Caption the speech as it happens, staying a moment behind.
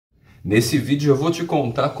Nesse vídeo eu vou te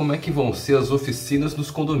contar como é que vão ser as oficinas nos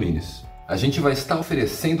condomínios. A gente vai estar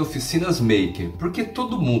oferecendo oficinas maker, porque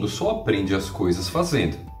todo mundo só aprende as coisas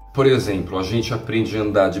fazendo. Por exemplo, a gente aprende a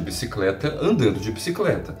andar de bicicleta andando de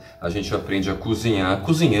bicicleta. A gente aprende a cozinhar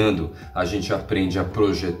cozinhando. A gente aprende a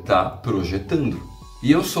projetar projetando.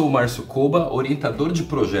 E eu sou o Marcio Koba, orientador de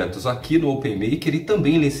projetos aqui no Open Maker e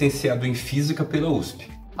também licenciado em Física pela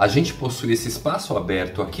USP. A gente possui esse espaço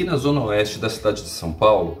aberto aqui na zona oeste da cidade de São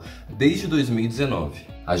Paulo desde 2019.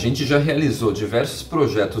 A gente já realizou diversos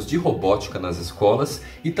projetos de robótica nas escolas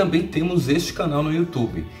e também temos este canal no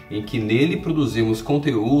YouTube, em que nele produzimos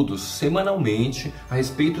conteúdos semanalmente a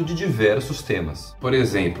respeito de diversos temas. Por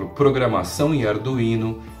exemplo, programação em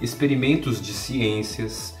Arduino, experimentos de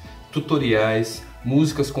ciências, tutoriais,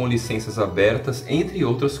 músicas com licenças abertas, entre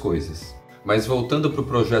outras coisas. Mas voltando para o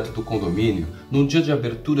projeto do condomínio, no dia de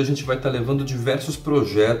abertura a gente vai estar levando diversos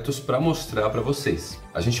projetos para mostrar para vocês.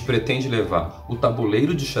 A gente pretende levar o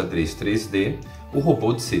tabuleiro de xadrez 3D, o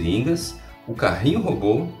robô de seringas, o carrinho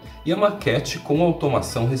robô e a maquete com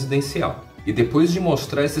automação residencial. E depois de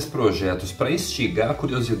mostrar esses projetos para instigar a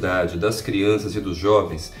curiosidade das crianças e dos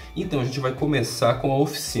jovens, então a gente vai começar com a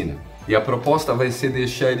oficina. E a proposta vai ser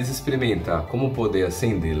deixar eles experimentar como poder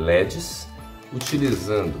acender LEDs,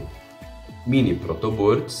 utilizando mini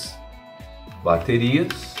protoboards,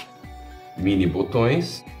 baterias,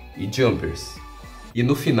 mini-botões e jumpers. E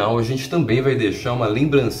no final a gente também vai deixar uma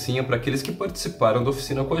lembrancinha para aqueles que participaram da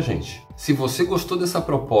oficina com a gente. Se você gostou dessa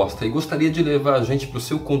proposta e gostaria de levar a gente para o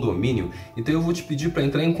seu condomínio, então eu vou te pedir para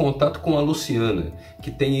entrar em contato com a Luciana, que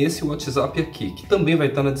tem esse WhatsApp aqui, que também vai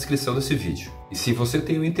estar na descrição desse vídeo. E se você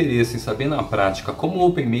tem o interesse em saber na prática como o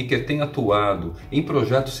Open Maker tem atuado em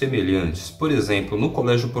projetos semelhantes, por exemplo, no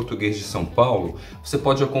Colégio Português de São Paulo, você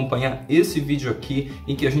pode acompanhar esse vídeo aqui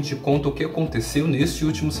em que a gente conta o que aconteceu neste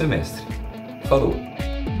último semestre. Falou!